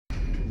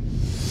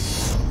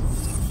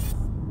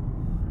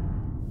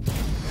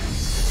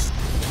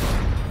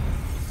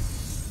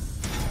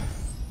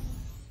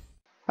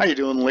How you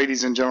doing,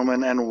 ladies and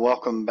gentlemen, and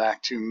welcome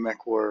back to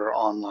MechWarrior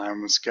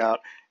Online with Scout.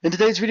 In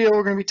today's video,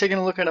 we're going to be taking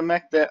a look at a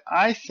mech that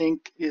I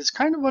think is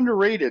kind of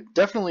underrated,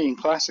 definitely in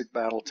classic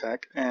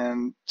Battletech,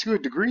 and to a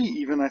degree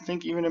even, I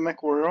think, even in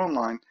MechWarrior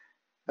Online.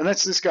 And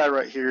that's this guy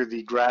right here,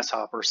 the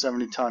Grasshopper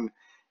 70-ton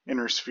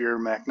inner sphere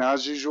mech. Now,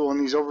 as usual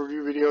in these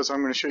overview videos, I'm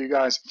going to show you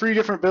guys 3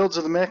 different builds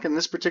of the mech. In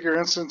this particular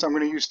instance, I'm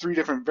going to use 3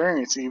 different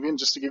variants even,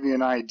 just to give you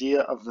an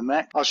idea of the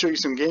mech. I'll show you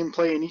some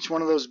gameplay in each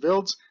one of those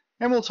builds,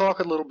 and we'll talk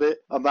a little bit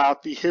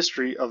about the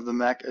history of the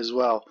mech as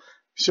well.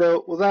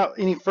 So without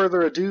any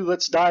further ado,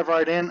 let's dive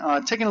right in.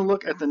 Taking a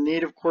look at the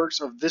native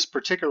quirks of this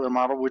particular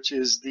model, which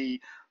is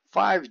the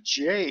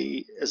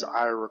 5J, as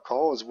I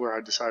recall, is where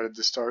I decided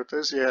to start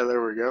this. Yeah,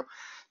 there we go.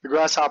 The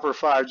Grasshopper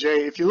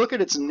 5J. If you look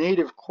at its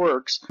native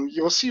quirks,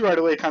 you'll see right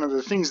away kind of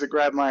the things that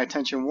grab my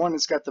attention. One,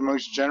 it's got the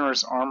most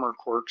generous armor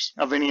quirks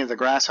of any of the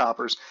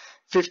Grasshoppers.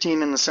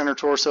 15 in the center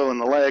torso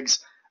and the legs,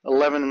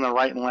 11 in the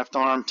right and left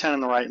arm, 10 in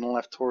the right and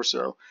left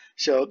torso.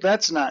 So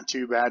that's not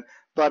too bad.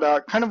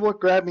 But kind of what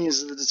grabbed me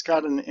is that it's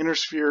got an inner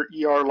sphere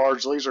ER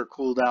large laser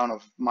cooldown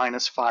of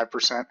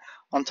 -5%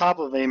 on top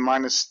of a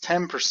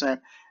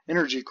 -10%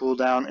 energy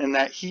cooldown, and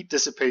that heat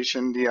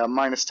dissipation, the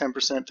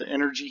 -10% to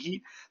energy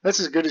heat, that's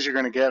as good as you're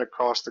going to get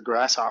across the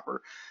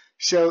Grasshopper.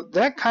 So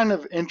that kind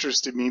of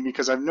interested me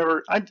because I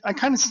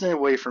kind of stay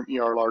away from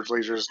ER large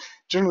lasers.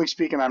 Generally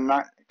speaking, I'm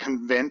not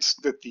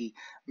convinced that the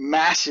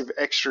massive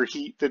extra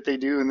heat that they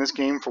do in this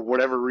game for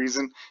whatever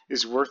reason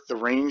is worth the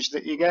range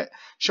that you get.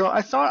 So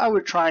I thought I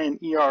would try an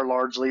ER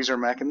large laser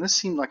mech, and this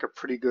seemed like a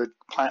pretty good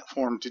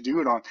platform to do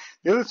it on.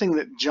 The other thing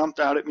that jumped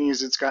out at me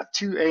is it's got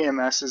 2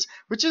 AMSs,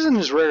 which isn't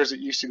as rare as it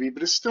used to be,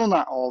 but it's still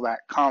not all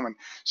that common.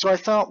 So I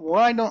thought,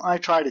 why don't I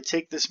try to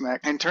take this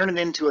mech and turn it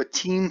into a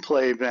team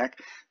play mech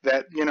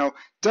that, you know,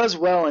 does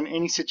well in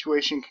any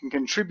situation, can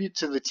contribute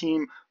to the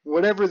team,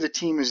 whatever the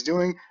team is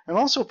doing, and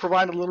also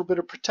provide a little bit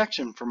of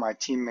protection for my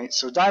teammates.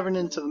 So diving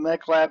into the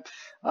mech lab,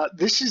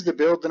 this is the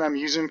build that I'm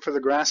using for the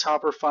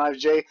Grasshopper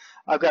 5J.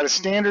 I've got a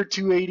standard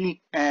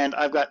 280, and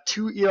I've got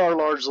 2 ER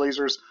large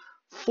lasers,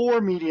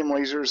 4 medium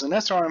lasers, and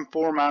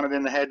SRM4 mounted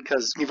in the head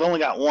because you've only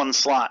got 1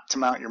 slot to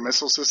mount your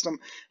missile system,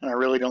 and I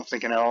really don't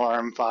think an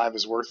LRM5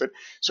 is worth it.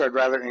 So I'd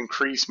rather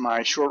increase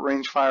my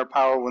short-range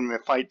firepower when the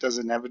fight does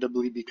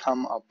inevitably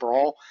become a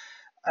brawl.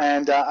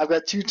 And I've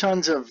got 2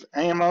 tons of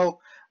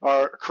ammo,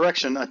 or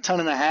correction, 1.5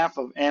 tons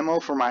of ammo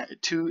for my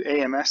 2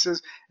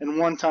 AMSs and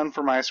 1 ton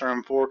for my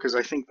SRM4 because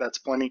I think that's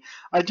plenty.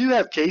 I do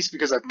have case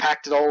because I've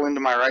packed it all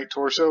into my right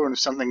torso, and if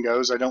something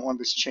goes, I don't want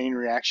this chain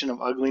reaction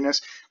of ugliness.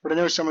 But I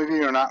know some of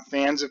you are not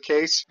fans of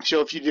case,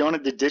 so if you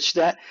wanted to ditch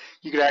that,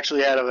 you could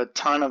actually add a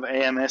ton of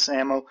AMS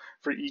ammo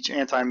for each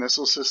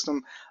anti-missile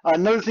system.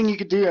 Another thing you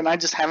could do, and I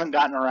just haven't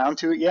gotten around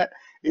to it yet,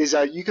 is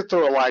you could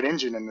throw a light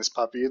engine in this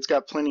puppy. It's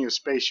got plenty of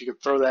space. You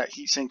could throw that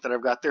heatsink that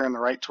I've got there in the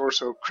right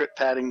torso, crit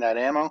padding that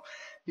ammo.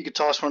 You could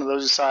toss one of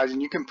those aside,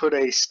 and you can put a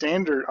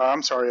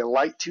a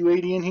light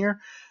 280 in here,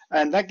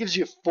 and that gives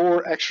you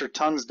 4 extra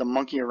tons to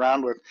monkey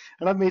around with.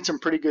 And I've made some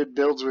pretty good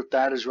builds with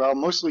that as well,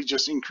 mostly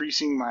just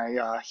increasing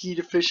my heat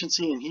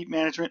efficiency and heat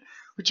management,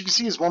 which you can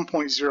see is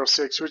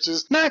 1.06, which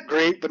is not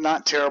great, but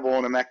not terrible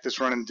in a mech that's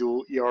running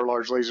dual ER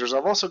large lasers.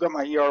 I've also got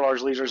my ER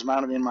large lasers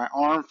mounted in my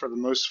arm for the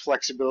most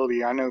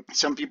flexibility. I know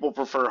some people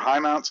prefer high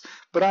mounts,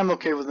 but I'm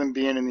okay with them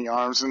being in the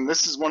arms, and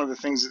this is one of the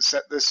things that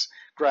set this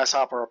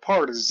Grasshopper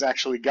apart, is it's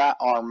actually got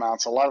arm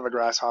mounts. A lot of the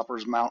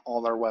Grasshoppers mount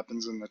all their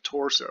weapons in the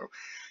torso.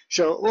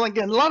 So, well,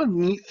 again, a lot of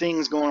neat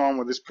things going on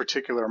with this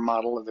particular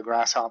model of the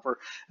Grasshopper.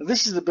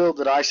 This is the build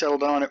that I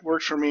settled on. It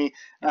works for me.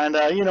 And,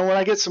 you know, when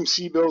I get some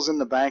C-bills in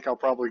the bank, I'll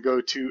probably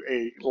go to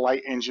a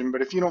light engine.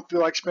 But if you don't feel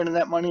like spending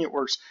that money, it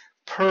works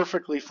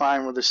perfectly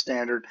fine with a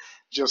standard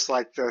just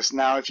like this.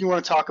 Now, if you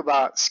want to talk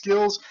about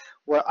skills,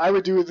 what I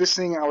would do with this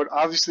thing, I would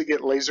obviously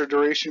get laser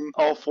duration,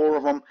 all 4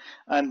 of them.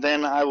 And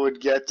then I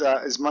would get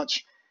as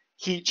much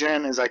heat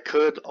gen as I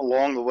could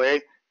along the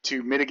way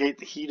to mitigate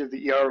the heat of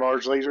the ER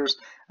large lasers.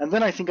 And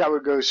then I think I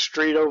would go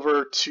straight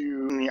over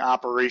to the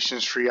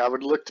operations tree. I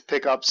would look to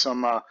pick up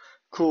some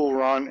cool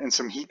run and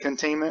some heat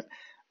containment.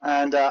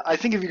 And I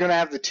think if you're going to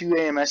have the 2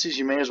 AMSs,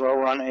 you may as well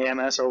run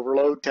AMS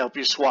overload to help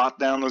you swat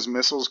down those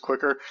missiles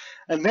quicker.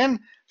 And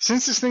then,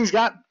 since this thing's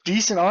got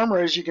decent armor,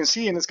 as you can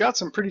see, and it's got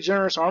some pretty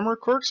generous armor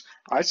quirks,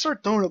 I'd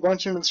start throwing a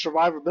bunch into the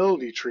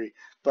survivability tree.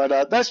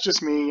 But that's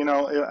just me, you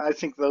know. I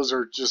think those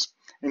are just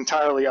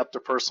entirely up to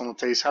personal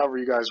taste. However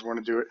you guys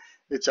want to do it,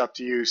 it's up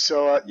to you.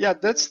 So yeah,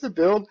 that's the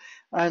build,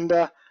 and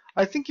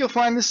I think you'll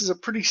find this is a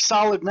pretty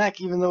solid mech,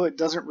 even though it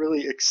doesn't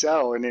really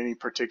excel in any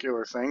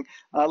particular thing.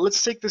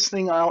 Let's take this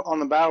thing out on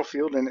the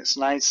battlefield in its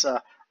nice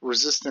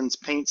resistance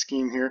paint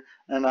scheme here,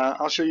 and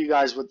I'll show you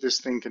guys what this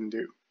thing can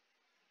do.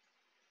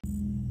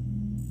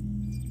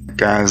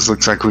 Guys,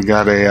 looks like we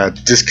got a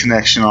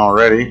disconnection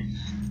already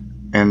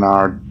in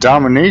our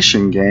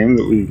domination game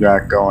that we've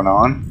got going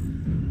on.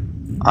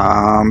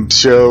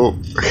 So,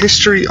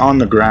 history on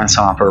the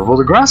Grasshopper. Well,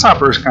 the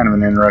Grasshopper is kind of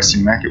an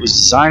interesting mech. It was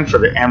designed for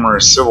the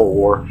Amorous Civil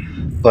War,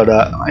 but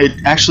it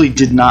actually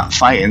did not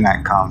fight in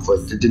that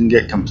conflict. It didn't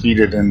get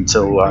completed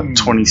until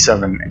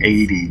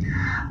 2780.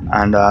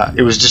 And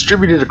it was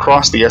distributed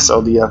across the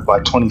SLDF by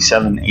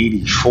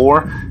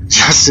 2784,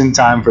 just in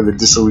time for the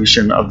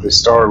dissolution of the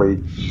Star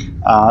League.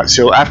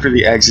 So after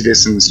the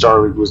Exodus and the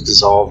Star League was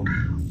dissolved,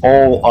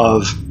 all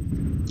of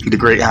the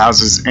great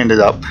houses ended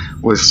up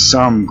with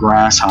some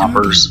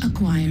grasshoppers.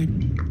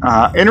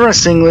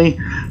 Interestingly,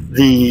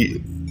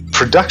 the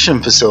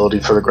production facility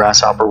for the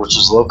Grasshopper, which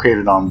is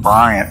located on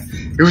Bryant,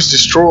 it was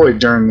destroyed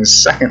during the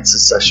Second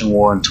Secession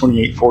War in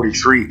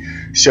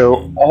 2843.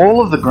 So all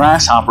of the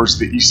Grasshoppers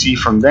that you see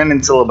from then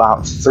until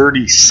about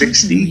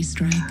 3060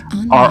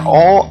 are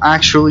all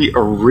actually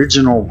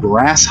original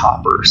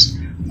Grasshoppers.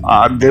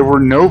 There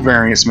were no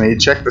variants made.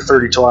 Check the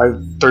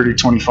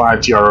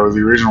 3025 TRO,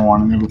 the original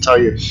one, and it will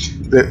tell you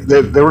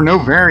that there were no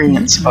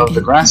variants of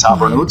the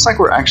Grasshopper. And it looks like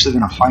we're actually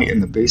going to fight in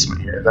the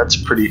basement here. That's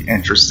pretty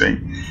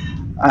interesting.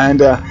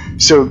 And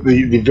so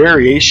the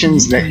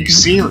variations that you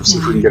see, let's see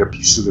if we can get a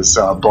piece of this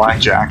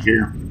blackjack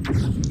here.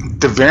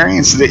 The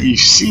variants that you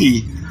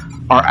see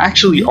are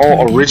actually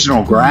all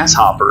original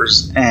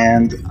Grasshoppers,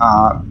 and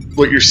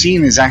what you're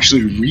seeing is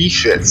actually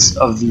refits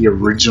of the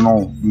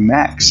original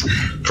mechs.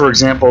 For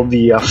example,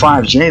 the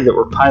 5J that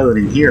we're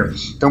piloting here,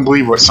 don't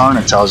believe what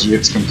Sarna tells you,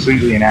 it's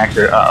completely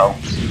inaccurate.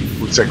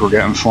 Looks like we're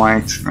getting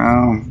flanked.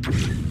 Oh,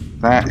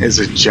 that is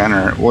a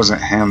Jenner. It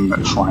wasn't him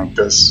that flanked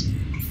us.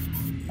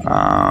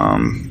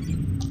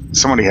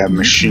 Somebody had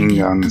machine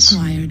guns.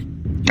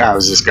 That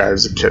was this guy. It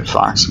was a Kit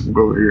Fox. We'll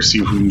go over here, see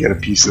if we can get a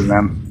piece of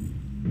them.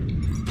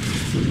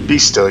 Be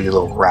still, you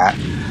little rat.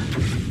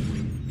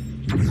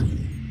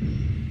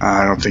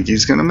 I don't think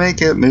he's gonna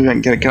make it. Maybe I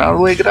can get out of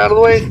the way. Get out of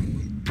the way.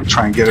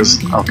 Try and get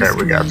us. Okay,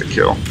 we got the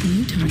kill.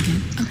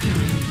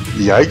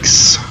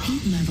 Yikes.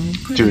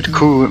 Do a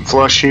coolant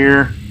flush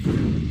here.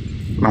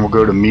 And we'll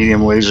go to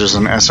medium lasers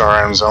and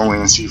SRMs only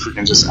and see if we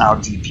can just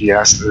out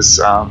DPS this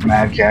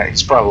Mad Cat.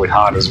 He's probably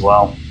hot as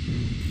well.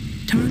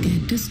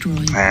 Target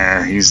destroyed.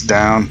 There, he's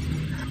down.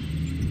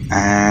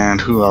 And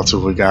who else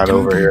have we got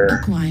over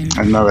here?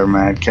 Another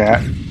Mad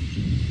Cat.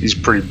 He's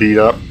pretty beat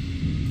up.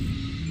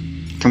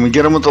 Can we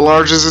get him with the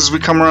larges as we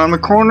come around the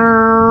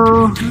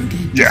corner?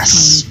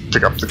 Yes,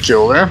 pick up the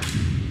kill there.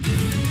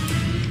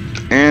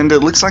 And it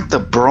looks like the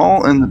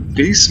brawl in the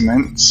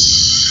basement,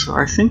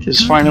 I think,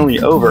 is finally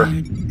over.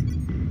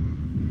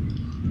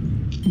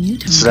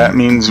 So that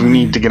means we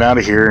need to get out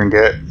of here and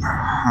get,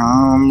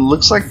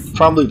 looks like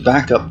probably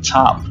back up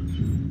top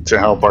to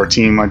help our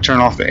team. I turn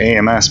off the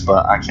AMS,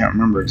 but I can't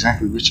remember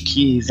exactly which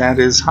key that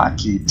is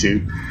hotkeyed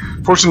to.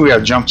 Fortunately, we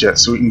have jump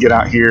jets, so we can get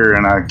out here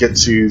and get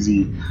to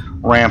the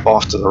ramp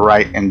off to the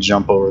right and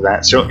jump over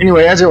that. So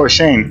anyway, as I was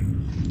saying,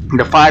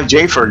 the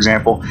 5J, for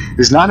example,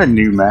 is not a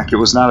new mech. It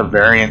was not a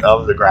variant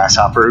of the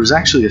Grasshopper. It was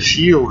actually a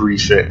field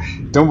refit.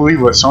 Don't believe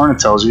what Sarna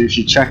tells you. If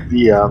you check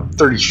the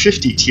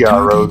 3050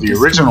 TRO, the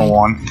original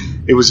one,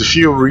 it was a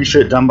field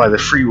refit done by the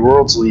Free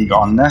Worlds League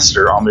on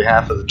Nestor on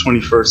behalf of the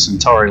 21st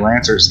Centauri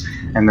Lancers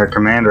and their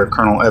commander,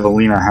 Colonel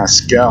Evelina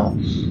Haskell.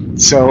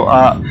 So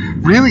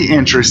really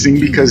interesting,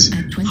 because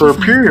for a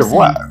period of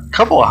what, a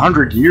couple of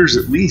hundred years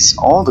at least,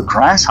 all the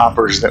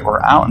Grasshoppers that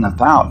were out and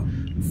about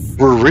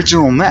were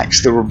original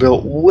mechs that were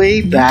built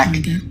way back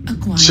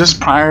just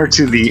prior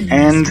to the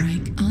end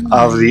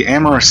of the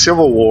Amorous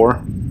Civil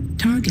War,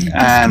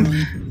 and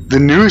the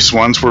newest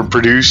ones were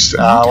produced,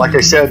 like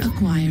I said,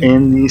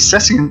 in the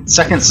Second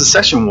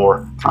Secession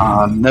War,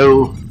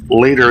 no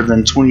later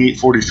than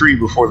 2843,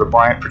 before the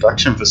Bryant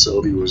production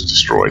facility was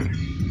destroyed.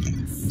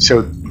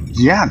 So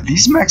yeah,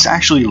 these mechs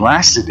actually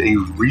lasted a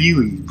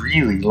really,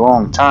 really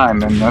long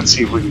time, and let's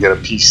see if we can get a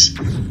piece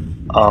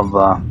of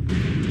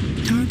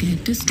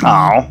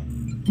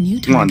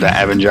I wanted the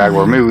Avon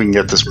Jaguar. Maybe we can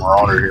get this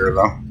Marauder here,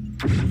 though.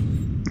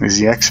 Is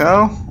he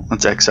XL?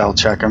 Let's XL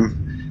check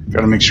him.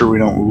 Gotta make sure we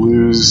don't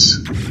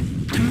lose.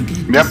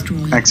 Yep,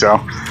 XL.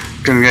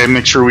 Gonna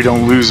make sure we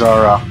don't lose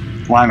our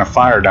line of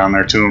fire down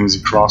there to him as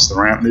he crossed the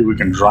ramp. Maybe we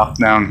can drop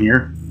down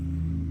here.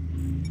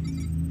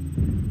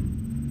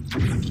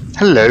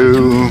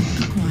 Hello.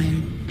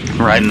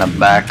 Right in the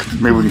back.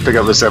 Maybe we can pick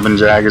up this Avon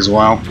Jag as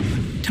well.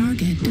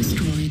 Target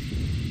destroyed.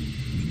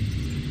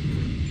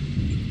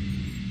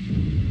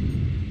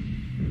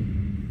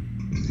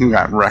 He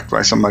got wrecked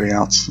by somebody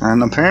else,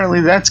 and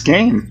apparently that's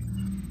game.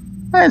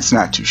 It's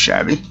not too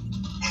shabby.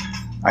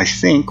 I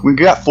think we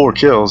got 4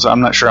 kills. I'm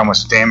not sure how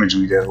much damage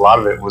we did. A lot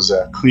of it was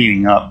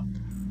cleaning up.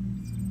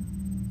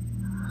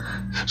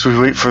 So we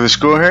wait for the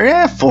score here.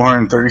 Yeah,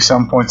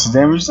 437 points of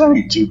damage. That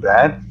ain't too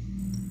bad.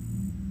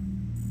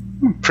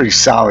 Pretty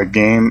solid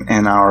game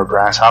in our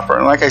Grasshopper,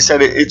 and like I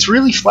said, it's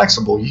really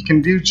flexible. You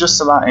can do just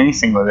about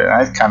anything with it.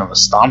 It's kind of a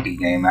stompy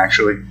game,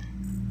 actually.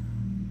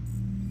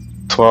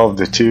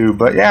 12-2,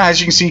 but yeah, as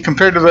you can see,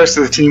 compared to the rest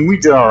of the team, we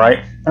did all right,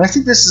 and I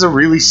think this is a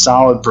really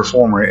solid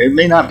performer. It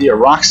may not be a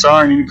rock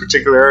star in any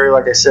particular area,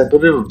 like I said,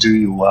 but it'll do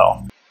you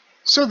well.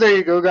 So there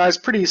you go, guys.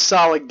 Pretty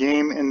solid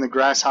game in the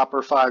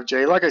Grasshopper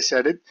 5J. Like I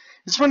said,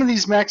 It's one of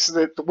these mechs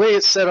that the way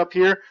it's set up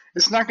here,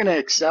 it's not going to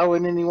excel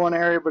in any one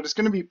area, but it's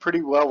going to be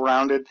pretty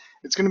well-rounded.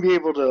 It's going to be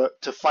able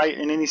to fight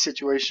in any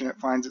situation it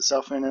finds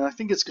itself in, and I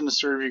think it's going to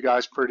serve you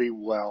guys pretty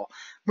well.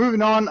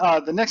 Moving on,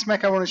 the next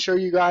mech I want to show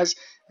you guys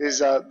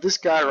is this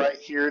guy right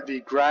here, the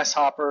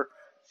Grasshopper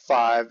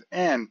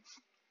 5N.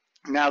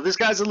 Now, this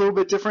guy's a little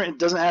bit different. It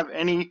doesn't have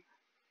any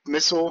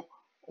missile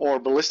or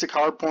ballistic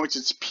hardpoints.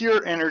 It's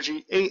pure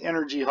energy, 8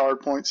 energy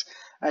hardpoints.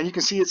 And you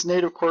can see its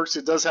native quirks.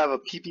 It does have a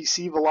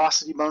PPC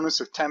velocity bonus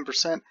of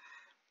 10%,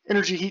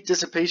 energy heat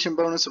dissipation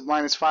bonus of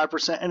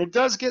 -5%, and it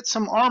does get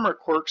some armor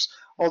quirks,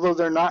 although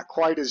they're not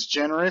quite as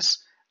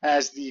generous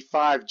as the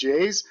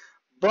 5Js,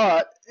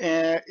 but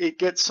it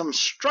gets some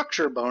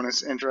structure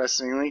bonus,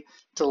 interestingly,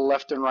 to the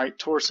left and right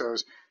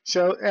torsos.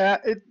 So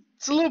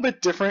it's a little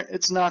bit different.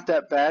 It's not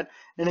that bad.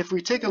 And if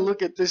we take a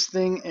look at this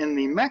thing in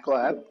the mech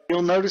lab,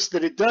 you'll notice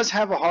that it does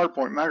have a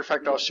hardpoint. Matter of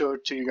fact, I'll show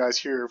it to you guys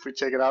here. If we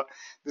take it out,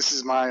 this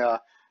is my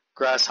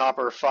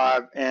Grasshopper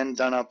 5N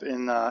done up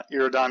in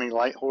Iridani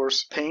Light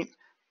Horse paint.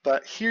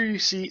 But here you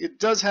see it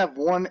does have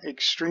one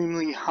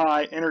extremely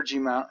high energy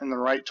mount in the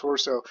right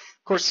torso. Of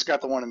course, it's got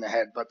the one in the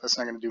head, but that's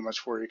not going to do much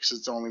for you because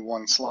it's only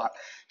one slot.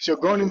 So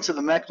going into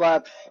the mech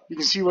lab, you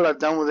can see what I've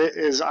done with it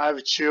is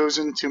I've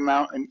chosen to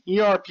mount an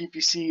ER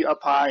PPC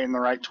up high in the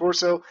right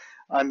torso,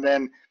 and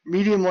then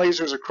medium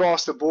lasers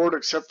across the board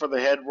except for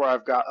the head where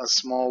I've got a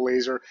small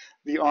laser.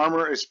 The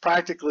armor is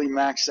practically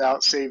maxed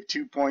out, save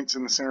 2 points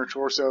in the center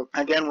torso.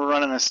 Again, we're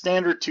running a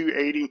standard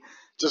 280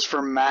 just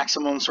for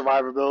maximum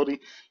survivability.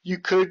 You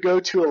could go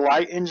to a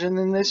light engine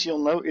in this.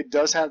 You'll note it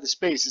does have the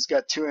space. It's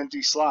got 2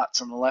 empty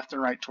slots on the left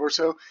and right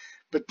torso,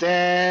 but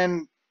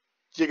then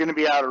you're going to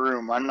be out of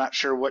room. I'm not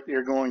sure what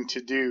you're going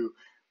to do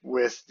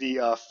with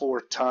the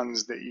 4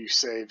 tons that you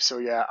save. So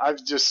yeah,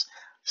 I've just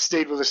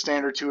stayed with a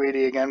standard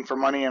 280 again for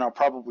money, and I'll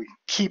probably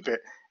keep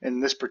it in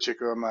this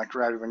particular mech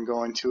rather than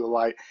going to a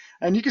light.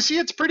 And you can see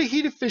it's pretty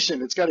heat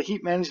efficient. It's got a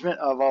heat management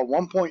of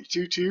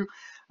 1.22,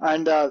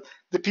 and the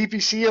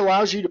PPC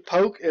allows you to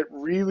poke at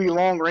really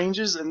long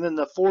ranges, and then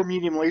the 4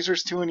 medium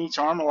lasers, 2 in each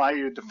arm, allow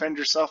you to defend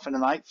yourself in a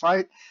night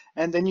fight.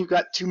 And then you've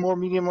got 2 more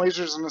medium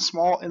lasers and a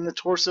small in the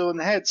torso and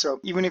the head.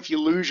 So even if you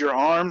lose your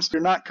arms,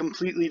 you're not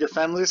completely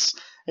defenseless.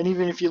 And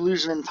even if you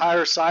lose an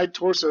entire side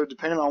torso,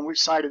 depending on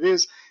which side it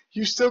is,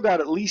 you still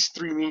got at least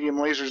 3 medium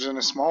lasers and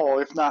a small,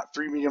 if not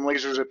 3 medium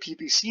lasers of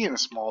PPC and a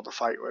small to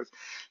fight with.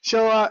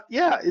 So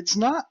yeah, it's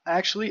not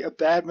actually a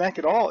bad mech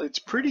at all. It's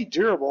pretty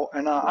durable,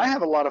 and I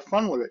have a lot of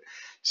fun with it.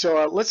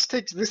 So let's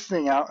take this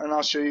thing out, and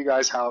I'll show you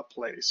guys how it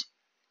plays.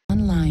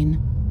 Online.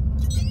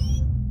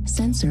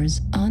 Sensors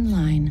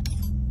online.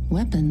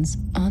 Weapons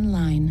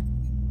online.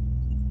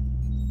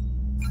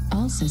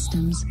 All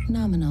systems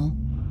nominal.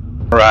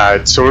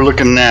 Alright, so we're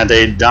looking at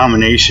a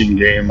domination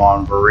game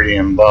on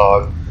Viridian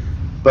Bog.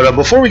 But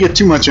before we get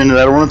too much into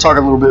that, I want to talk a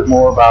little bit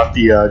more about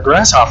the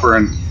Grasshopper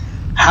and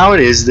how it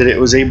is that it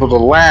was able to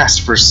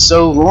last for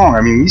so long. I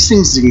mean, these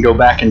things didn't go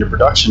back into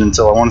production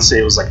until I want to say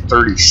it was like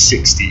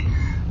 3060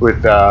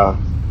 with the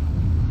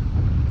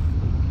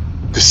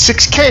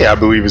 6K, I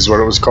believe is what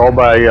it was called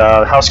by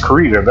House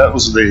Carita. That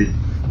was the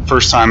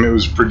first time it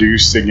was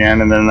produced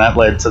again, and then that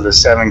led to the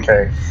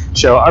 7K.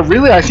 So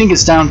I think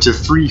it's down to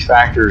 3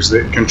 factors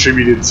that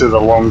contributed to the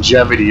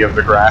longevity of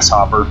the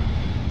Grasshopper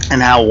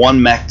and how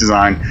one mech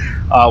design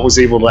was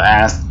able to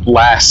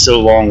last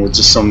so long with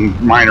just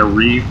some minor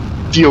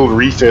field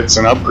refits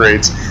and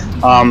upgrades.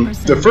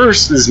 The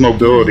first is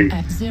mobility.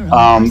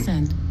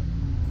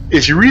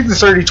 If you read the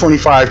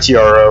 3025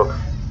 TRO,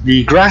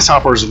 the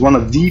Grasshopper is one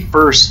of the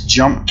first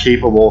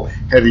jump-capable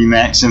heavy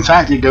mechs. In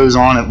fact, it goes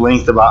on at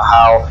length about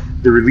how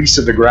the release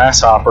of the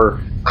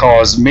Grasshopper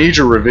caused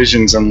major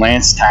revisions in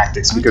lance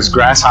tactics because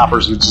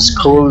Grasshoppers would just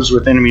close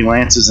with enemy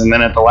lances and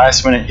then at the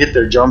last minute hit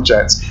their jump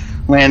jets,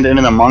 land in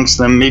and amongst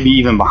them, maybe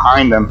even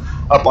behind them,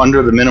 up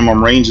under the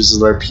minimum ranges of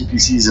their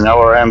PPCs and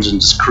LRMs,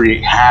 and just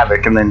create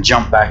havoc and then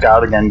jump back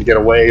out again to get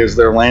away as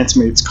their lance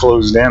mates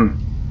closed in.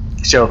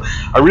 So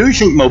I really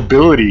think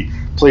mobility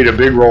played a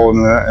big role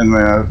in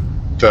the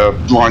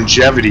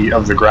longevity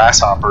of the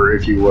Grasshopper,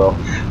 if you will.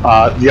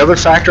 The other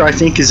factor I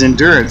think is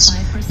endurance.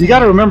 You got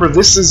to remember,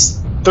 this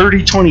is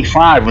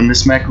 3025 when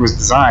this mech was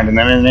designed, and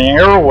then in an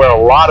era where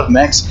a lot of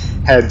mechs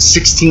had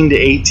 16 to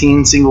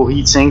 18 single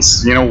heat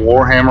sinks, you know,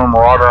 Warhammer,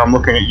 Marauder, I'm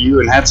looking at you,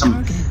 and had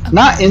some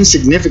not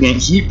insignificant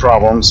heat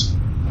problems,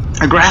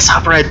 a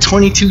Grasshopper had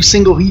 22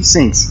 single heat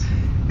sinks.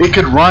 It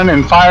could run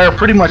and fire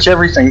pretty much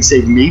everything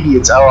save maybe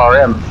its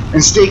LRM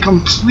and stay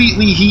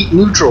completely heat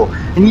neutral,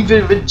 and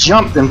even if it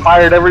jumped and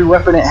fired every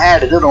weapon it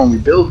had, it would only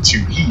build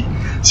 2 heat.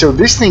 So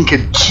this thing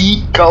could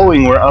keep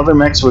going where other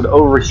mechs would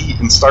overheat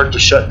and start to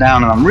shut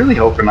down, and I'm really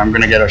hoping I'm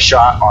going to get a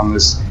shot on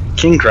this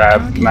King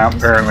Crab. Now,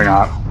 apparently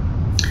not.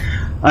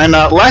 And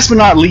last but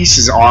not least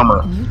is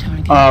armor.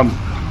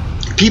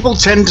 People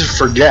tend to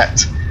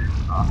forget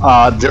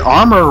the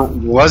armor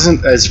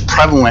wasn't as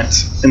prevalent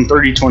in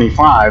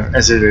 3025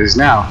 as it is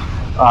now.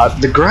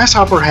 The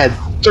Grasshopper had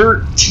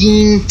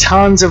 13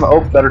 tons of,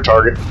 oh, better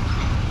target,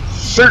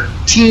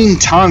 13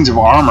 tons of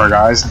armor,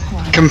 guys.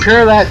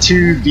 Compare that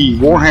to the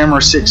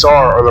Warhammer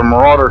 6R or the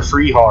Marauder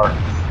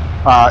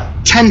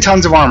 3R. 10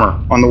 tons of armor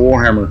on the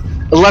Warhammer,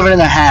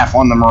 11.5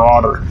 on the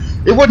Marauder.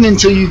 It wasn't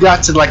until you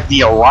got to like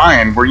the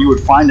Orion where you would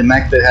find a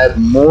mech that had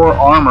more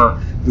armor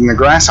than the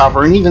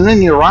Grasshopper, and even then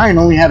the Orion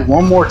only had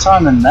 1 more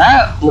ton, and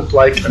that looked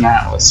like an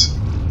Atlas.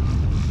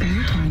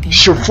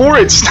 So for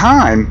its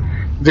time,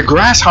 the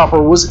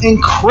Grasshopper was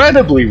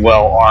incredibly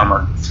well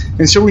armored.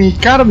 And so when you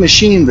got a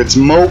machine that's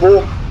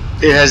mobile,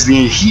 it has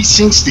the heat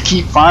sinks to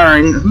keep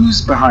firing.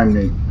 Who's behind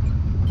me?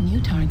 New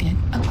target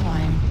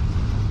acquired.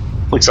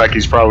 Looks like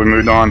he's probably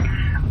moved on.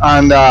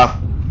 And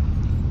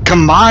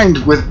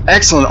combined with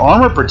excellent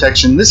armor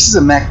protection, this is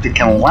a mech that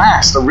can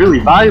last. A really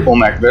valuable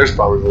mech. There's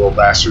probably the little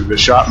bastard that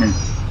shot me.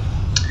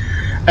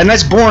 And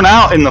that's borne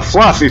out in the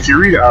fluff. If you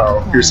read,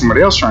 oh, here's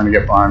somebody else trying to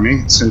get behind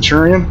me.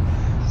 Centurion.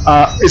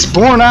 It's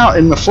borne out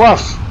in the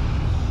fluff.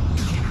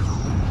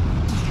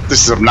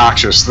 This is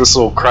obnoxious. This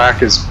little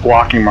crack is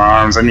blocking my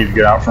arms. I need to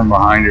get out from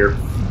behind here.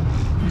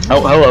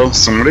 Oh, hello.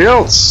 Somebody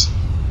else.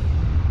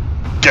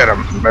 Get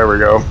him. There we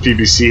go.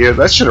 PBC hit.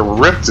 That should have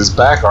ripped his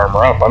back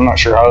armor up. I'm not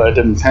sure how that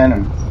didn't pin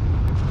him.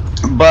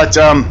 But,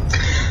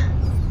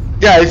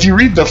 yeah, if you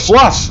read the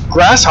fluff,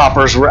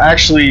 Grasshoppers were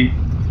actually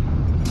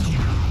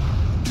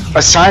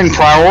assigned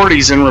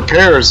priorities and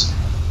repairs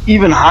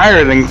even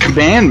higher than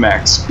command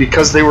mechs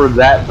because they were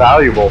that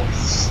valuable,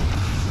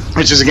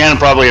 which is again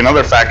probably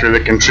another factor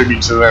that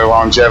contributes to their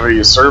longevity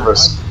of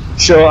service.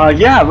 So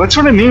yeah, that's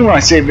what I mean when I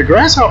say the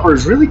Grasshopper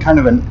is really kind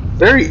of a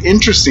very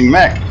interesting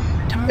mech,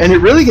 and it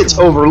really gets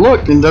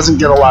overlooked and doesn't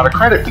get a lot of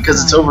credit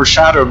because it's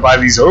overshadowed by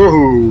these,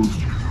 oh,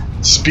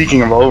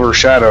 speaking of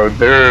overshadowed,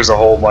 there's a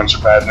whole bunch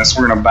of badness.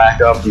 We're gonna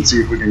back up and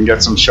see if we can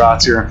get some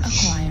shots here.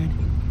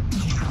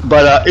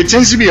 But it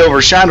tends to be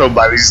overshadowed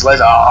by these, oh,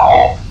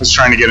 I was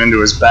trying to get into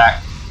his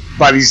back,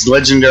 by these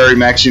legendary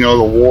mechs, you know,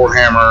 the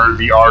Warhammer,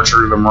 the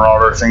Archer, the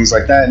Marauder, things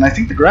like that. And I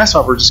think the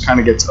Grasshopper just kind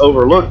of gets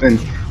overlooked, and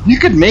you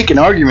could make an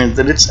argument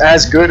that it's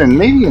as good and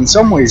maybe in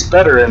some ways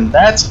better, and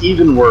that's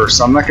even worse.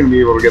 I'm not going to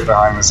be able to get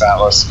behind this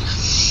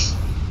Atlas.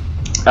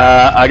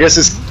 I guess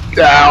it's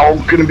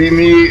going to be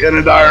me and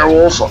a dire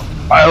wolf.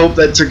 I hope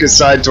that took his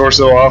side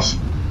torso off.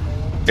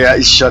 Yeah,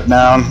 he's shut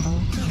down.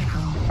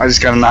 I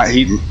just gotta not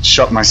heat and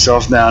shut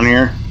myself down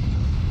here.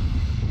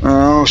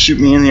 Oh, shoot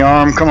me in the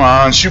arm. Come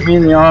on, shoot me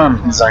in the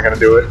arm. He's not gonna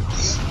do it.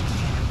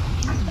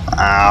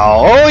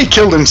 Ow. Oh, he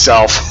killed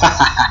himself.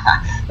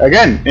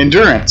 Again,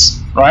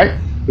 endurance, right?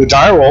 The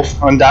direwolf,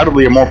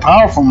 undoubtedly a more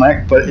powerful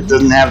mech, but it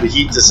doesn't have the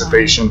heat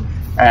dissipation.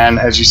 And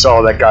as you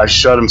saw, that guy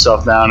shut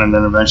himself down and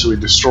then eventually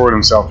destroyed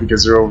himself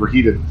because they're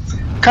overheated.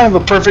 Kind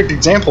of a perfect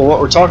example of what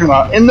we're talking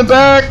about. In the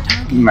back?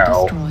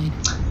 No.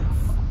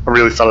 I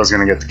really thought I was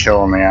gonna get the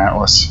kill on the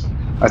Atlas.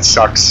 That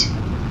sucks.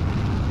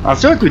 I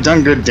feel like we've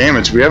done good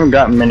damage. We haven't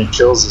gotten many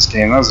kills this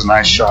game. That was a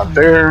nice shot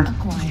there.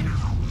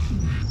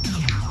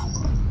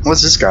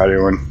 What's this guy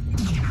doing?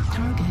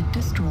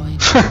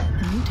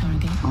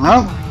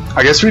 Well,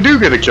 I guess we do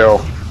get a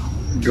kill.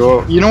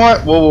 Go. You know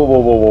what?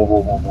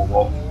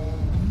 Whoa.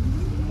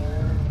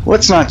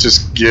 Let's not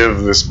just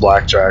give this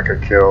blackjack a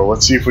kill.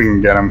 Let's see if we can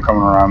get him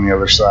coming around the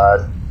other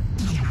side.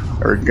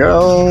 There we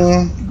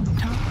go.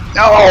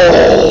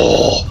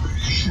 Oh!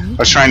 I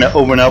was trying to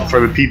open up for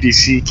the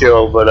PPC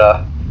kill,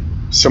 but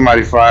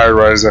somebody fired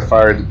right as I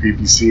fired the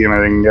PPC and I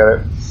didn't get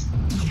it.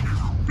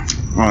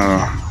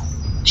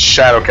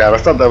 Shadowcat. I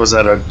thought that was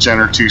at a Gen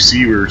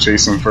 2C we were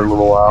chasing for a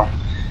little while.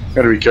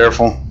 Gotta be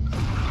careful.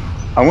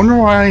 I wonder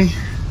why.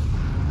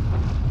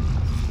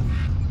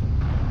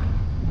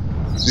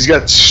 He's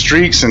got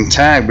streaks and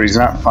tag, but he's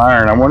not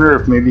firing. I wonder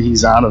if maybe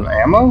he's out of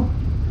ammo?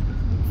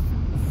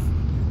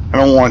 I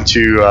don't want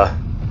to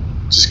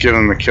just give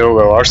him the kill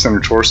though. Our center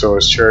torso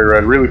is cherry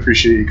red. Really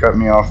appreciate you cutting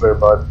me off there,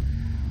 bud.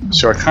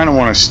 So I kind of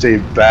want to stay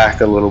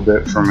back a little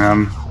bit from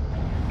him.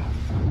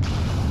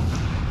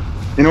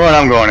 You know what?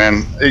 I'm going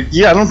in.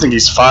 Yeah, I don't think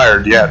he's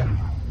fired yet.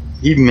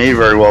 He may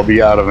very well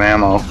be out of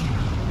ammo.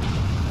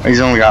 He's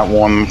only got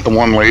the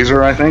one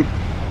laser, I think.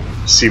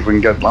 Let's see if we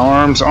can get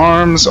arms.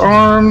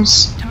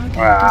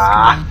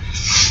 Ah.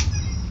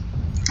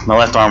 My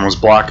left arm was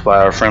blocked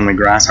by our friendly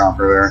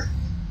Grasshopper there.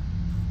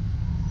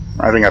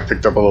 I think I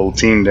picked up a little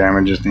team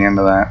damage at the end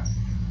of that.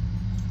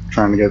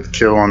 Trying to get the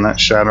kill on that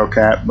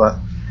Shadowcat, but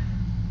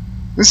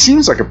this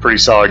seems like a pretty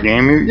solid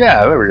game.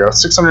 Yeah, there we go.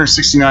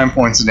 669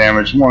 points of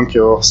damage, 1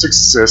 kill, 6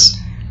 assists,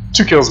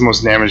 2 kills,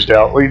 most damage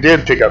dealt. Well, he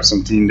did pick up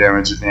some team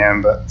damage at the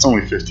end, but it's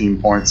only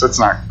 15 points. That's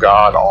not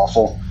god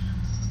awful.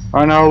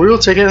 I know, we will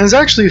take it. It's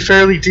actually a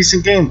fairly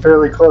decent game,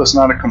 fairly close,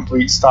 not a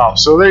complete stop.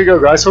 So there you go,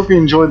 guys. Hope you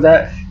enjoyed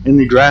that in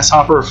the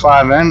Grasshopper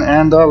 5N,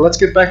 and let's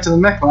get back to the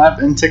mech lab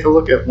and take a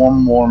look at one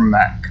more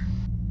mech.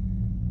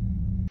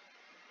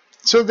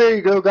 So there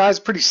you go, guys.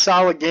 Pretty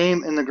solid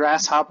game in the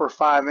Grasshopper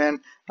 5N,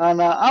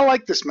 and I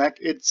like this mech.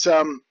 It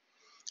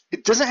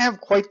doesn't have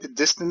quite the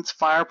distance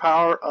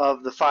firepower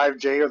of the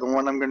 5J or the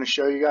one I'm going to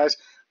show you guys,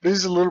 but it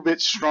is a little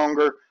bit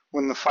stronger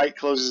when the fight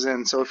closes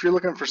in. So if you're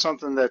looking for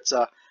something that's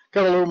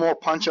got a little more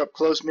punch up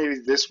close, maybe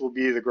this will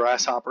be the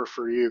Grasshopper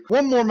for you.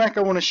 One more mech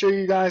I want to show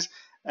you guys,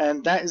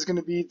 and that is going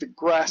to be the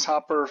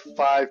Grasshopper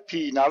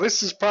 5P. Now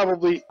this is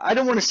probably, I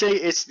don't want to say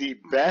it's the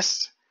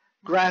best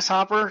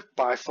Grasshopper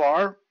by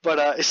far,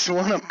 but it's the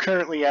one I'm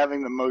currently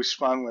having the most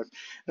fun with.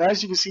 Now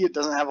as you can see, it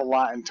doesn't have a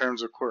lot in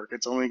terms of quirk.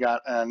 It's only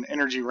got an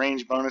energy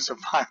range bonus of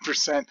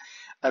 5%,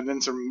 and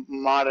then some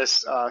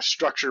modest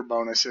structure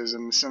bonuses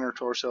in the center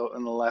torso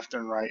and the left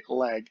and right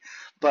leg.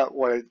 But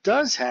what it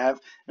does have,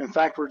 in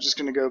fact we're just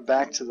going to go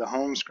back to the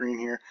home screen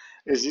here,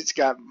 is it's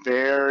got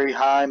very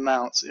high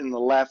mounts in the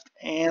left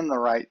and the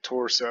right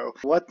torso.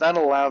 What that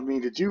allowed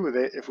me to do with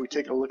it, if we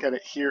take a look at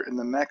it here in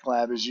the mech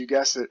lab, is, you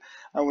guessed it,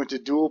 I went to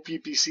dual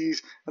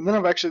PPCs, and then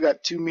I've actually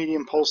got 2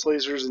 medium pulse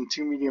lasers and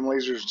 2 medium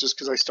lasers just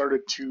because I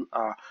started to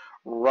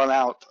run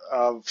out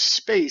of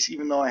space,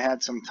 even though I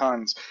had some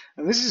tons.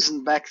 And this is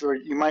in back where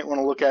you might want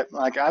to look at,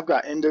 like I've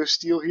got endo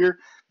steel here.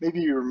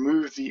 Maybe you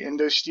remove the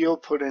endo steel,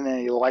 put in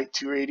a light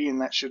 280,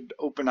 and that should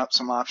open up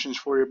some options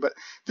for you. But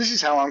this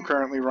is how I'm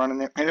currently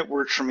running it, and it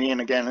works for me. And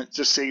again, it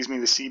just saves me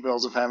the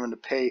C-bills of having to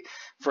pay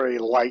for a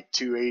light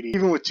 280.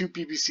 Even with 2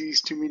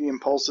 PPCs, 2 medium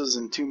pulses,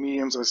 and 2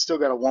 mediums, I still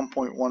got a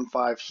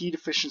 1.15 heat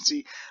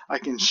efficiency. I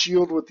can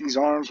shield with these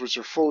arms, which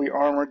are fully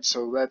armored,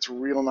 so that's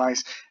real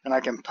nice. And I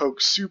can poke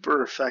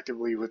super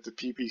effectively with the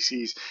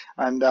PPCs.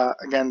 And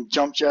again,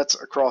 jump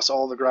jets across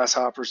all the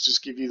Grasshoppers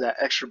just give you that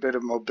extra bit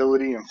of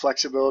mobility and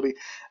flexibility.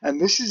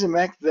 And this is a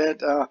mech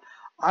that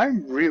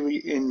I'm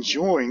really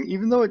enjoying,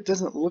 even though it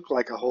doesn't look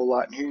like a whole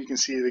lot. And here you can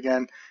see it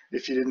again,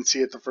 if you didn't see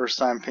it the first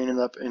time, painted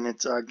up in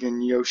its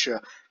Genyosha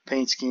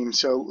paint scheme.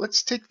 So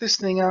let's take this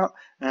thing out,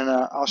 and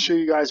I'll show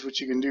you guys what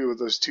you can do with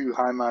those 2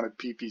 high-mounted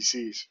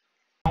PPCs.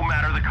 No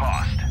matter the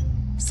cost.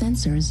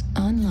 Sensors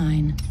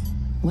online.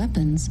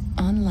 Weapons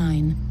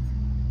online.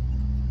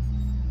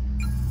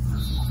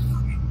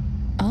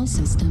 All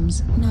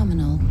systems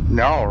nominal.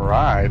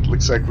 Alright,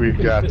 looks like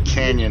we've got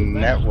Canyon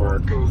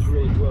Network.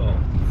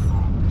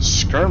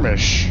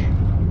 Skirmish.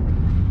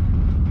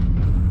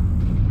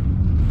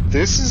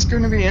 This is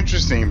going to be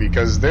interesting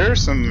because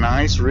there's some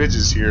nice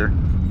ridges here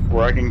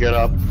where I can get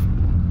up,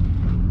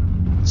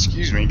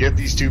 get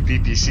these 2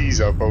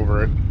 PPCs up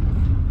over it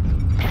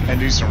and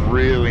do some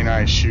really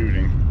nice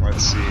shooting.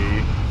 Let's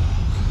see.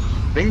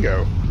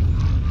 Bingo.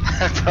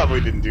 I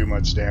probably didn't do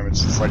much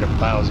damage. It's like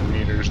 1,000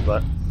 meters,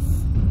 but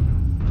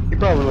he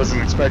probably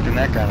wasn't expecting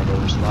that kind of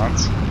a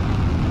response.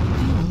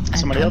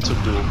 Somebody else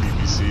with dual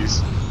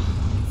PPCs.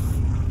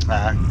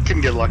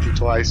 Couldn't get lucky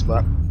twice,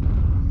 but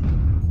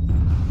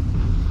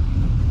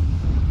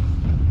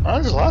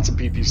there's lots of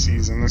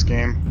PPCs in this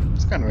game.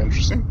 It's kind of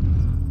interesting.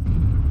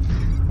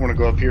 I want to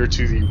go up here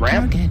to the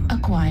ramp,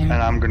 and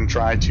I'm going to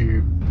try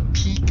to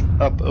peek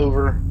up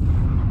over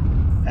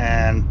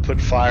and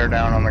put fire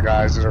down on the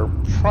guys that are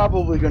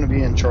probably going to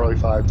be in Charlie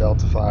 5,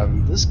 Delta 5.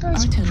 And this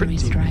guy's pretty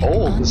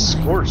bold. The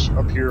Scorch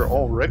up here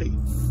already.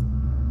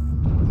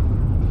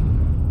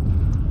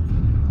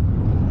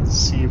 Let's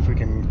see if we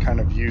can kind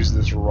of use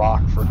this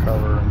rock for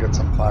cover and get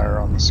some fire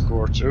on the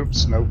Scorch.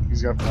 Oops, nope,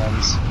 he's got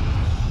guns.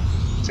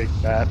 Take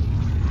that.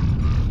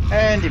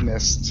 And he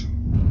missed.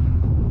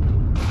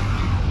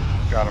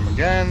 Got him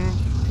again.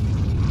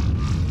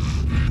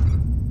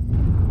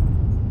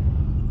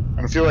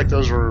 And I feel like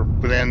those were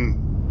within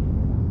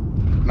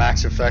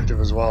max effective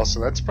as well, so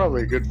that's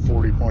probably a good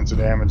 40 points of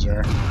damage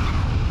there.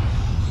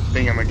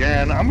 Bing him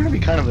again. I'm going to be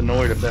kind of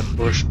annoyed if that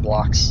bush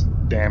blocks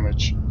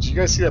damage. Did you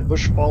guys see that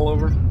bush fall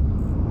over?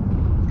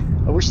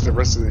 I wish the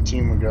rest of the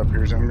team would go up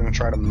here, so I'm going to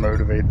try to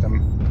motivate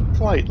them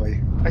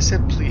politely. I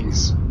said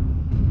please.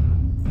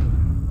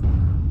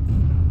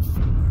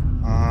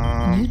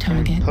 New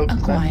target poke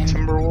acquired. That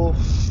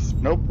Timberwolf.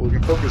 Nope, we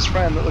can poke his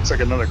friend. That looks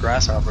like another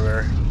Grasshopper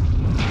there.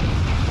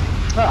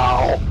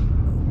 Oh!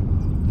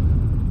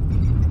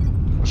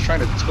 I was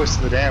trying to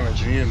twist the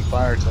damage and he didn't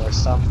fire until I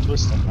stopped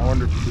twisting. I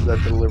wonder if he did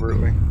that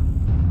deliberately.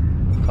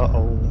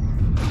 Uh-oh.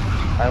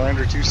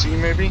 Highlander 2C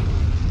maybe?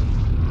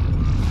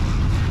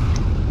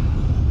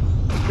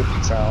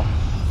 Couldn't tell.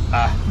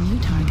 New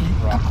target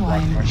Rock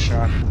acquired. blocked my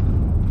shot.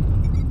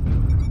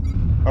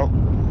 Oh.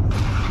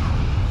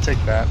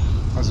 Take that.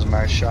 That was a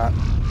nice shot.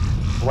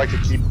 I like to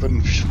keep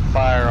putting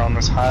fire on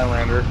this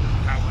Highlander.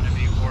 I want to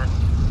be for.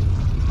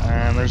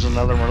 And there's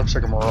another one. Looks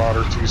like a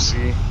Marauder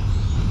 2C.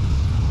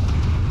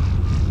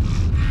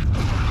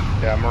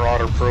 Yeah,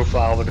 Marauder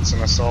profile, but it's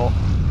an assault.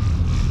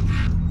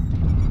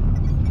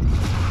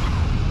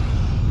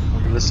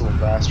 Look at this little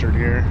bastard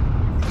here.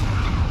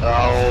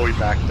 Oh, he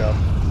backed up.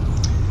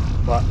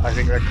 But I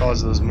think that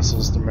caused those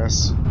missiles to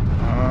miss.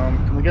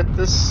 Can we get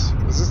this?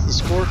 Is this the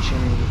Scorch?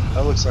 And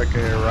that looks like a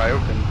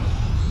Ryokan.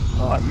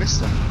 Oh, I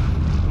missed him.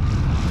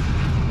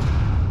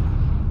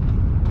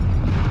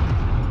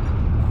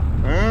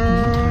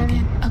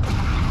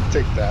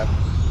 Take that.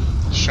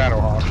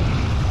 Shadowhawk.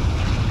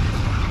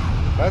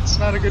 That's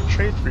not a good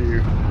trade for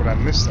you, but I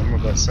missed him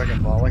with that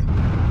second volley.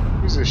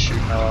 Who's this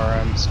shooting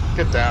LRMs?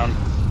 Get down.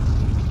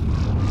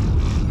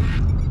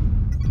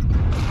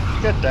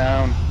 Get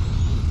down.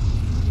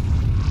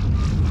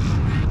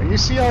 And you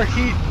see our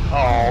heat?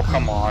 Oh,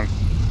 come on.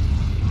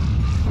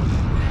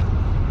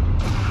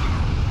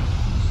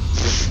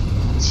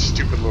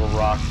 stupid little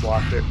rock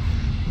blocked it.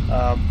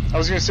 I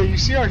was going to say, you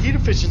see our heat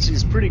efficiency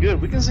is pretty good.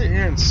 We can sit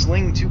here and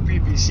sling 2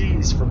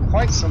 PPCs for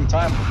quite some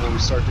time before we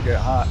start to get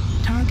hot.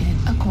 Target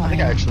acquired. I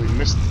think I actually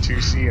missed the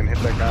 2C and hit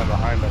that guy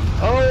behind him.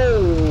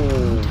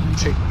 Oh!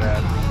 Take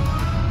that.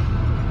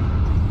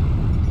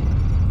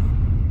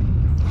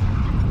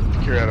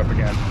 Cure that up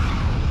again.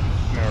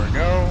 There we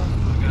go.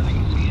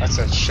 That's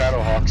that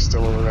Shadowhawk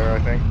still over there, I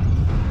think.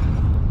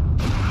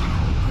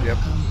 Yep.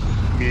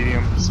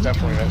 Medium. It's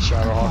definitely that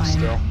Shadowhawk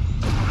still.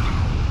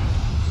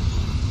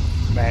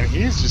 Man,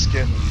 he's just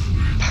getting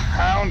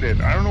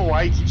pounded. I don't know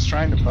why he keeps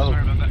trying to poke.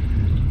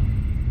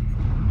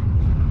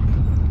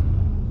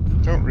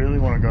 Don't really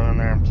want to go in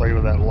there and play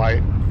with that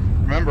light.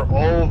 Remember,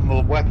 all of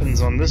the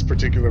weapons on this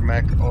particular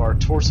mech are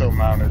torso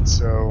mounted,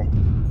 so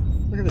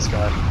look at this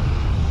guy.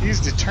 He's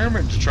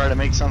determined to try to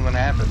make something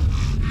happen.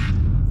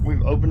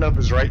 We've opened up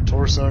his right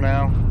torso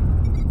now.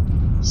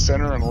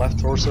 Center and left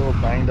torso are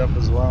banged up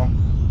as well.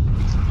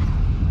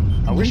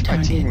 I wish my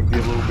team would be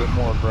a little bit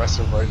more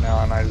aggressive right now,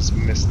 and I just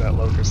missed that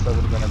locust. That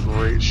would have been a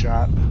great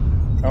shot.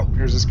 Oh,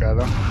 here's this guy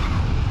though.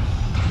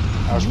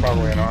 That was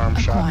probably an arm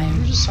shot.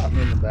 He just shot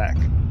me in the back.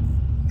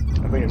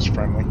 I think it's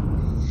friendly.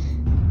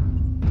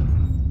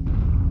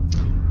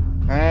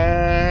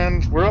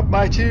 And we're up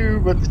by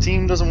 2, but the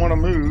team doesn't want to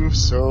move,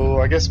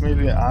 so I guess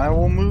maybe I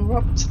will move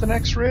up to the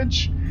next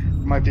ridge.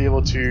 Might be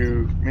able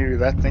to, maybe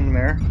that thing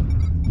there,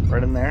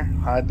 right in there,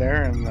 hide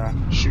there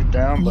and shoot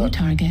down. New but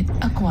target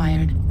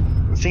acquired.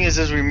 the thing is,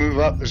 as we move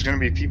up, there's going to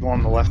be people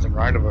on the left and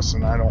right of us,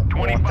 and I don't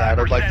want that.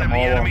 I'd like them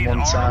all on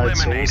one side,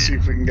 so we'll see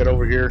if we can get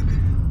over here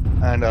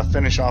and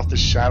finish off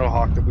this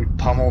Shadowhawk that we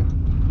pummeled.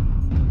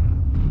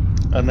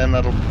 And then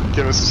that'll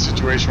give us a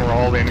situation where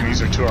all the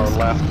enemies are to our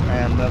left,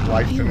 and that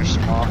light finished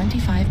them off.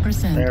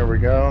 25%. There we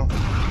go.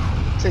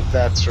 Take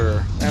that,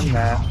 sir. And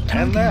that.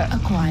 And that.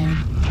 Acquired.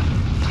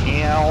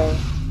 Ow.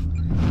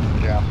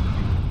 Yeah.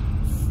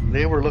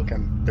 They were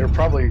looking. They were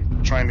probably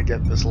trying to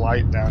get this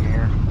light down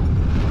here.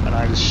 And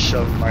I just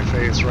shoved my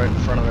face right in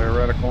front of their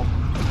reticle.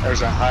 There's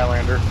that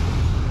Highlander.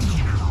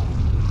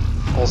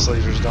 Pulse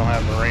lasers don't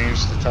have the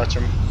range to touch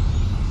him.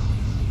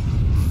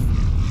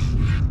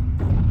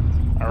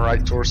 Our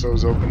right torso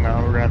is open now.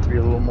 We're going to have to be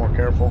a little more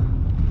careful.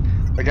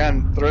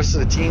 Again, the rest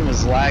of the team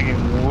is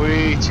lagging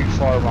way too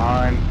far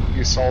behind.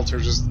 The assaults are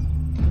just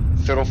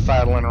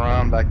fiddle-faddling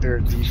around back there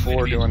at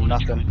D4 doing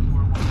nothing.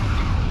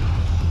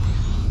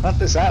 Not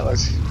this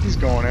Atlas. He's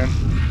going in.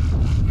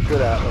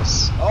 Good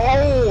Atlas.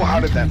 Oh, how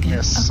did that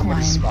miss?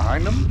 Somebody's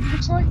behind him,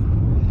 looks like?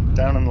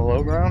 Down in the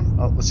low ground?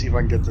 Oh, let's see if I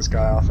can get this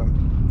guy off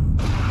him.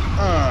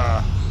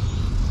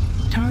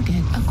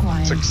 Target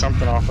acquired. Took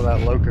something off of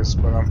that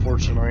Locust, but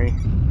unfortunately,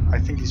 I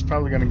think he's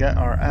probably going to get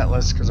our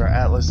Atlas because our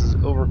Atlas is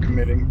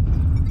overcommitting.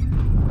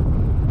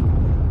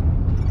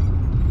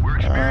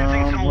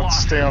 Let's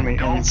stay on the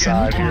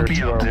inside here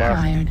to our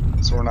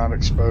left, so we're not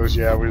exposed.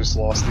 Yeah, we just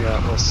lost the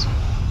Atlas.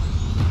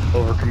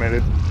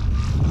 Overcommitted.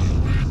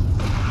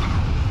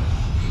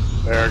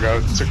 There we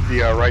go. Took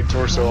the right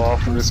torso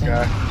off of this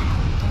guy.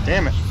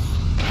 Damn it.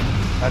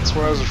 That's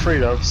what I was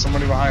afraid of.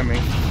 Somebody behind me.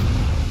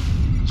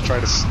 Let's try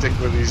to stick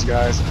with these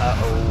guys.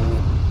 Uh-oh.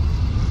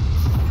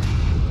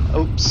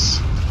 Oops.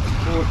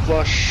 Fluid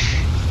flush.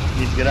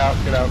 Need to get out,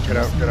 get out, get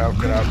out, get out,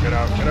 get out, get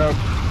out, get out.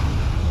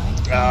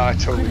 Ah, I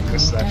totally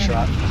missed that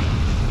shot.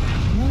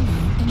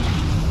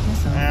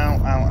 Ow,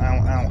 ow, ow,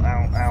 ow,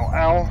 ow, ow,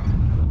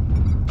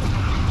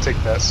 ow. Take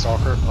that,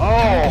 Stalker.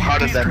 Oh, how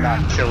did that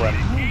not kill him?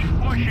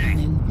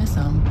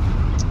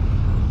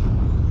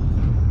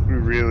 We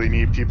really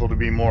need people to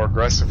be more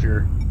aggressive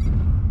here.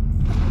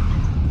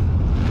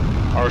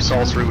 Our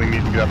assaults really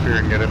need to get up here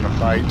and get in the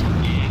fight.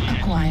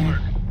 Acquired.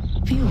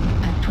 Fuel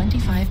at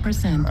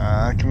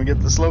 25%. Can we get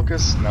this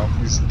Locust? No,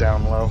 he's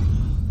down low.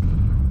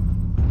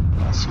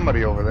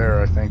 Somebody over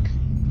there, I think.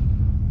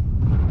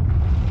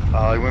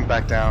 He went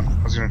back down.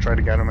 I was going to try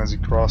to get him as he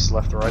crossed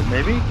left or right,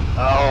 maybe?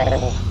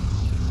 Oh!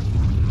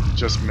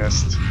 Just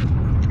missed.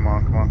 Come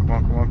on, come on, come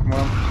on, come on, come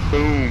on.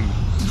 Boom!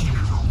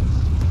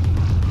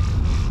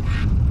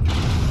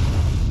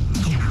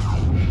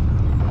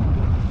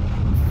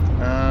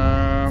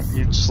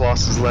 He just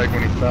lost his leg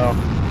when he fell.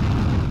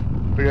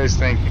 What do you guys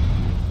think?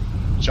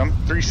 Jump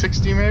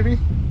 360 maybe?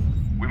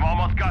 We've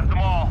almost got them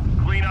all.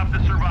 Clean up the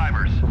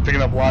survivors. We're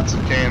picking up lots of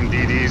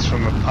KMDDs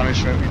from the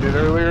punishment we did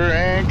earlier,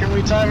 and can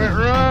we time it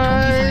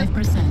right?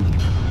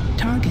 25%.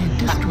 Target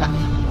destroyed.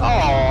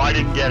 Oh, I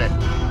didn't get it.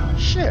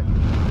 Shit.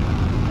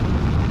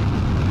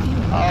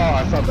 Oh,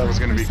 I thought that was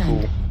going to be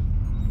cool.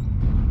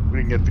 We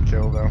didn't get the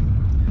kill though.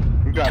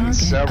 We've gotten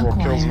several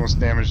kills, most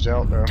damage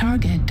dealt though.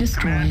 Target Command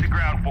destroyed. to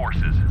ground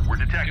forces. We're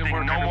detecting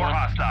no more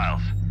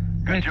hostiles.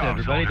 Good job,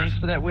 everybody. soldiers. Thanks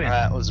for that win.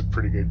 That was a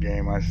pretty good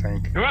game, I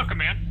think. You're welcome,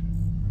 man.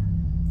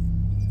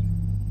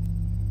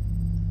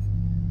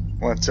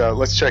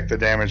 Let's check the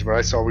damage, but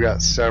I saw we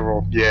got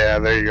several. Yeah,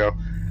 there you go.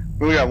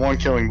 We got 1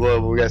 killing blow,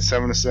 but we got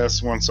 7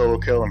 assists, 1 solo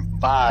kill, and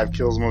 5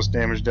 kills most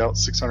damage dealt,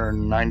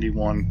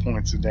 691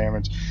 points of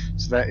damage.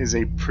 So that is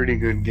a pretty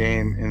good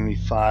game in the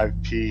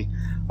 5P.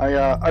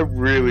 I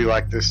really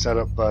like this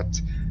setup,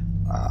 but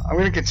I'm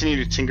going to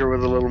continue to tinker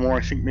with it a little more.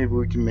 I think maybe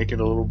we can make it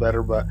a little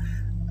better, but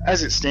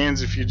as it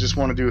stands, if you just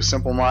want to do a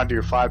simple mod to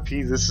your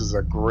 5P, this is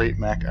a great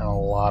mech and a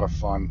lot of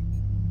fun.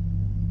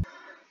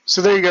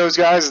 So there you go,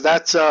 guys.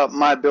 That's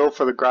my build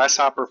for the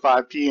Grasshopper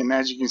 5P, and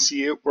as you can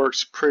see, it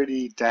works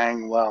pretty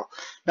dang well.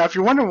 Now, if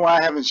you're wondering why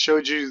I haven't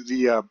showed you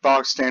the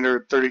bog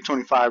standard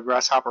 3025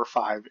 Grasshopper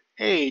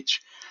 5H,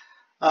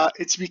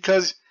 it's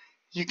because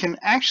you can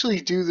actually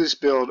do this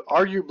build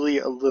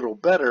arguably a little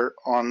better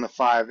on the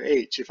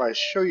 5H. If I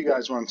show you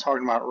guys what I'm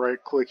talking about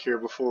right quick here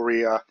before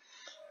we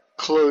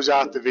close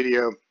out the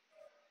video,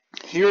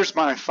 here's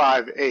my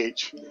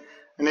 5H,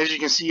 and as you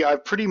can see,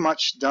 I've pretty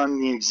much done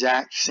the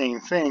exact same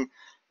thing,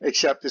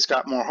 except it's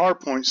got more hard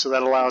points, so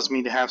that allows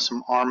me to have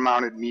some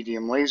arm-mounted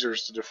medium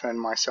lasers to defend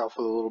myself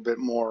with a little bit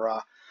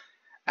more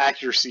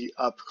accuracy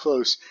up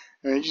close.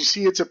 And as you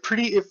see, it's a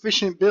pretty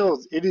efficient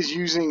build. It is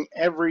using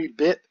every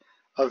bit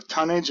of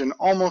tonnage and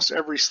almost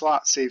every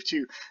slot save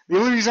 2. The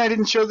only reason I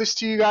didn't show this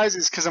to you guys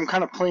is because I'm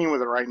kind of playing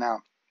with it right now.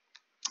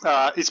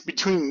 It's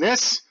between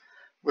this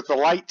with the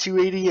light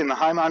 280 and the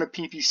high mounted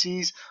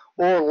PPCs,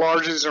 or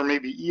larges or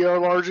maybe ER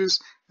larges,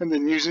 and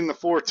then using the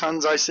 4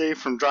 tons I save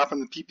from dropping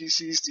the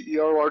PPCs to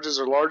ER larges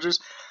or larges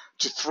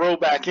to throw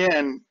back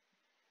in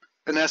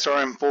an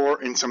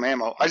SRM4 and some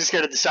ammo. I just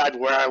got to decide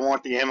where I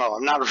want the ammo.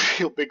 I'm not a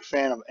real big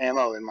fan of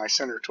ammo in my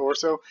center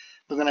torso,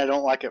 but then I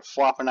don't like it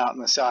flopping out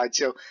in the side.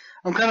 So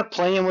I'm kind of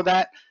playing with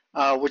that,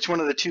 which one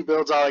of the 2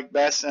 builds I like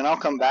best, and I'll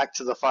come back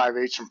to the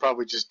 5H and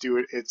probably just do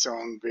it its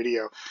own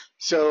video.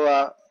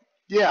 So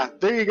yeah,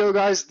 there you go,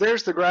 guys.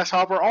 There's the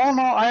Grasshopper. All in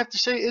all, I have to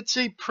say it's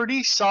a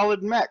pretty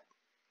solid mech.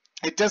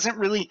 It doesn't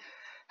really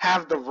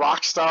have the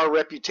rock star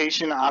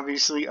reputation,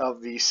 obviously,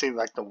 of the, say,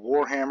 like the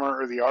Warhammer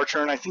or the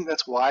Archer, and I think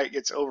that's why it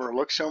gets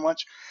overlooked so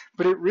much.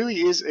 But it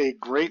really is a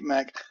great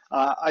mech.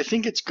 I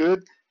think it's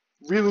good,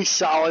 really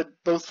solid,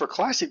 both for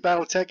classic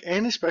BattleTech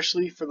and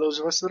especially for those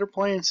of us that are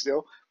playing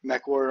still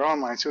MechWarrior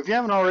Online. So if you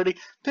haven't already,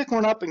 pick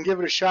one up and give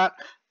it a shot,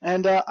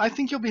 and I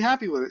think you'll be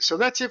happy with it. So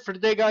that's it for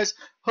today, guys.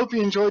 Hope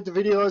you enjoyed the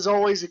video. As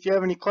always, if you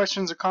have any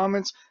questions or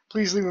comments,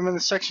 please leave them in the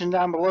section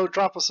down below.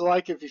 Drop us a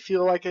like if you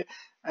feel like it,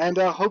 and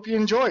hope you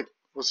enjoyed.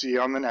 We'll see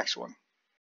you on the next one.